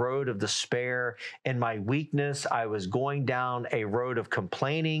this road of despair. In my weakness, I was going down a road of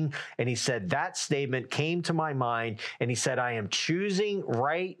complaining. And he said, that statement came to my mind. And he said, I am choosing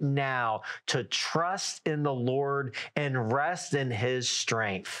right now to trust in the Lord and rest in his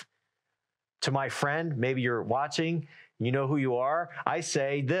strength. To my friend, maybe you're watching, you know who you are. I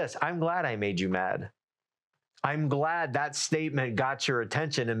say this, I'm glad I made you mad. I'm glad that statement got your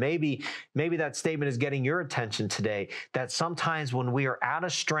attention, and maybe that statement is getting your attention today, that sometimes when we are out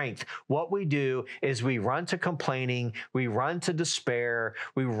of strength, what we do is we run to complaining, we run to despair,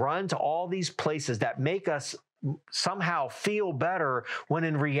 we run to all these places that make us somehow feel better, when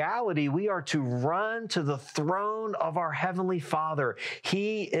in reality, we are to run to the throne of our Heavenly Father.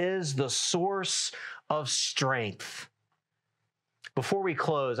 He is the source of strength. Before we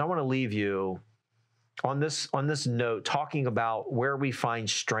close, I want to leave you on this note, talking about where we find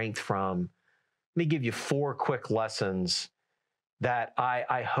strength from. Let me give you 4 quick lessons that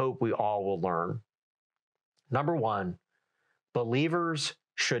I hope we all will learn. Number 1, believers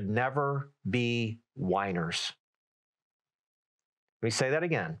should never be whiners. Let me say that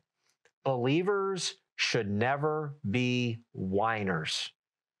again. Believers should never be whiners.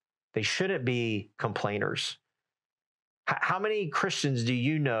 They shouldn't be complainers. How many Christians do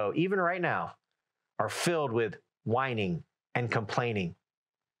you know, even right now, are filled with whining and complaining?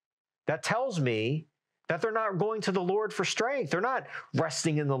 That tells me that they're not going to the Lord for strength. They're not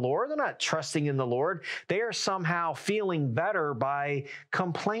resting in the Lord. They're not trusting in the Lord. They are somehow feeling better by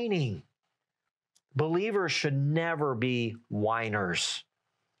complaining. Believers should never be whiners.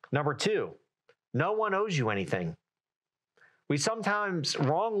 Number 2, no one owes you anything. We sometimes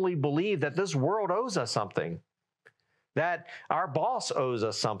wrongly believe that this world owes us something, that our boss owes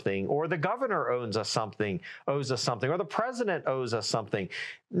us something, or the governor owes us something, or the president owes us something.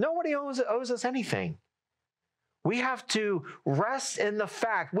 Nobody owes us anything. We have to rest in the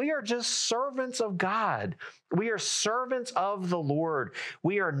fact we are just servants of God. We are servants of the Lord.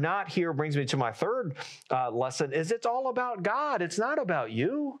 We are not here, brings me to my 3rd lesson, is it's all about God. It's not about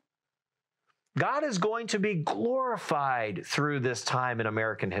you. God is going to be glorified through this time in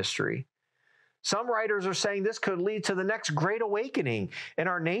American history. Some writers are saying this could lead to the next great awakening in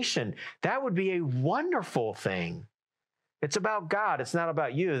our nation. That would be a wonderful thing. It's about God. It's not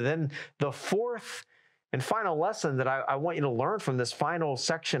about you. Then the 4th and final lesson that I want you to learn from this final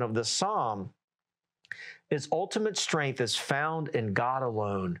section of this psalm is ultimate strength is found in God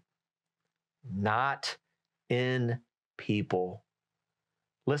alone, not in people.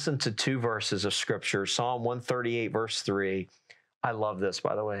 Listen to 2 verses of Scripture. Psalm 138, verse 3. I love this,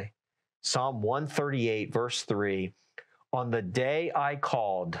 by the way. Psalm 138, verse 3, on the day I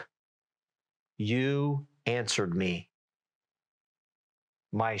called, you answered me.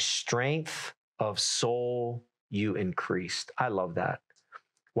 My strength of soul you increased. I love that.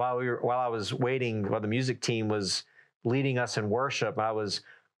 While I was waiting, while the music team was leading us in worship, I was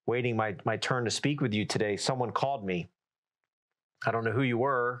waiting my turn to speak with you today. Someone called me. I don't know who you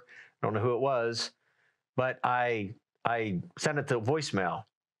were. I don't know who it was, but I sent it to voicemail.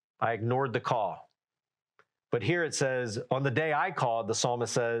 I ignored the call. But here it says, on the day I called, the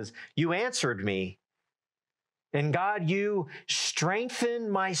psalmist says, you answered me. And God, you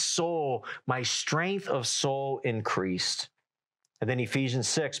strengthened my soul. My strength of soul increased. And then Ephesians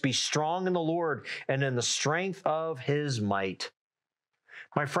 6, be strong in the Lord and in the strength of his might.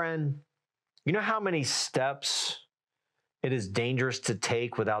 My friend, you know how many steps it is dangerous to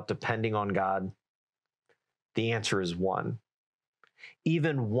take without depending on God? The answer is one.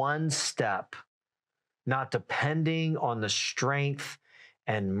 Even one step, not depending on the strength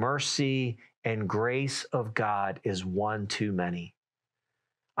and mercy and grace of God, is one too many.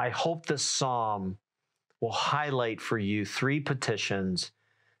 I hope this psalm will highlight for you 3 petitions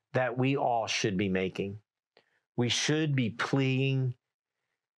that we all should be making. We should be pleading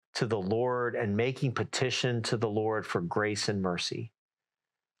to the Lord and making petition to the Lord for grace and mercy.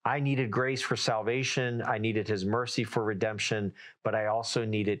 I needed grace for salvation. I needed his mercy for redemption, but I also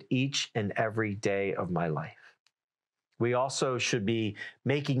needed each and every day of my life. We also should be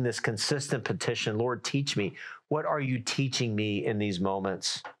making this consistent petition. Lord, teach me. What are you teaching me in these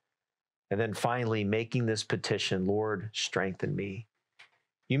moments? And then finally, making this petition, Lord, strengthen me.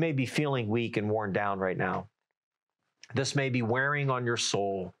 You may be feeling weak and worn down right now. This may be wearing on your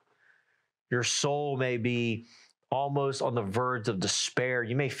soul. Your soul may be almost on the verge of despair.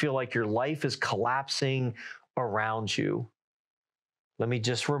 You may feel like your life is collapsing around you. Let me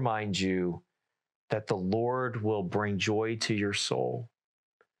just remind you that the Lord will bring joy to your soul.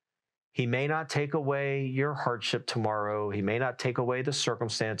 He may not take away your hardship tomorrow. He may not take away the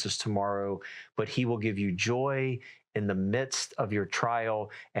circumstances tomorrow, but he will give you joy in the midst of your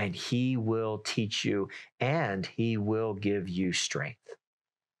trial, and he will teach you, and he will give you strength.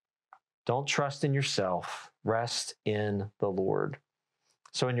 Don't trust in yourself. Rest in the Lord.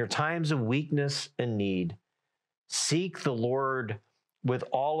 So in your times of weakness and need, seek the Lord with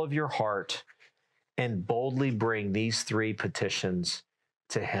all of your heart and boldly bring these 3 petitions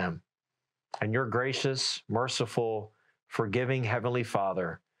to him. And your gracious, merciful, forgiving Heavenly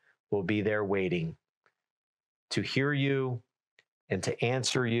Father will be there waiting to hear you and to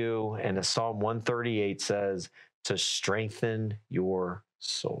answer you. And as Psalm 138 says, to strengthen your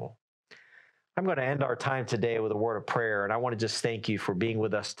soul. I'm going to end our time today with a word of prayer. And I want to just thank you for being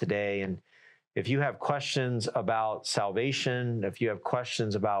with us today. And if you have questions about salvation, if you have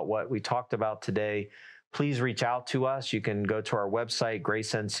questions about what we talked about today, please reach out to us. You can go to our website,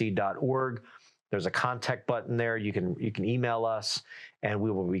 gracenc.org. There's a contact button there. You can email us, and we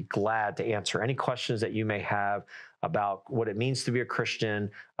will be glad to answer any questions that you may have about what it means to be a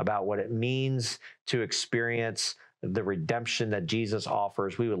Christian, about what it means to experience the redemption that Jesus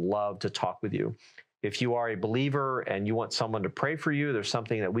offers. We would love to talk with you. If you are a believer and you want someone to pray for you, there's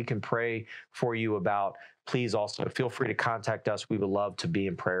something that we can pray for you about, please also feel free to contact us. We would love to be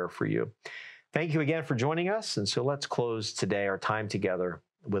in prayer for you. Thank you again for joining us. And so let's close today, our time together,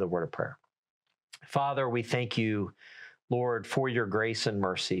 with a word of prayer. Father, we thank you, Lord, for your grace and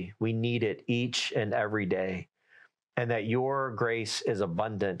mercy. We need it each and every day. And that your grace is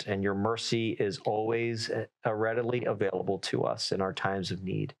abundant and your mercy is always readily available to us in our times of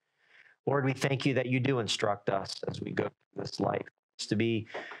need. Lord, we thank you that you do instruct us as we go through this life to be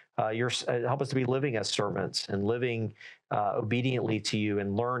help us to be living as servants and living obediently to you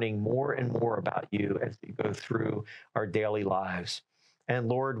and learning more and more about you as we go through our daily lives. And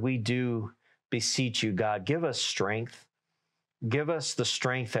Lord, we do beseech you, God, give us strength. Give us the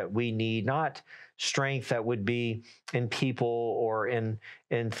strength that we need, not strength that would be in people or in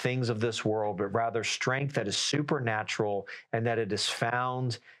things of this world, but rather strength that is supernatural and that it is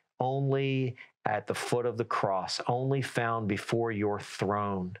found only at the foot of the cross, only found before your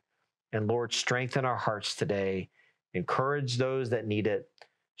throne. And Lord, strengthen our hearts today. Encourage those that need it.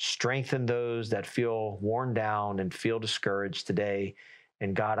 Strengthen those that feel worn down and feel discouraged today.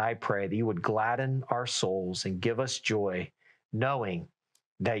 And God, I pray that you would gladden our souls and give us joy, knowing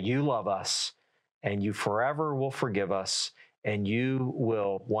that you love us and you forever will forgive us, and you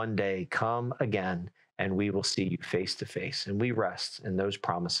will one day come again and we will see you face to face. And we rest in those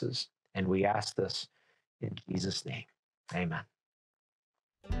promises. And we ask this in Jesus' name. Amen.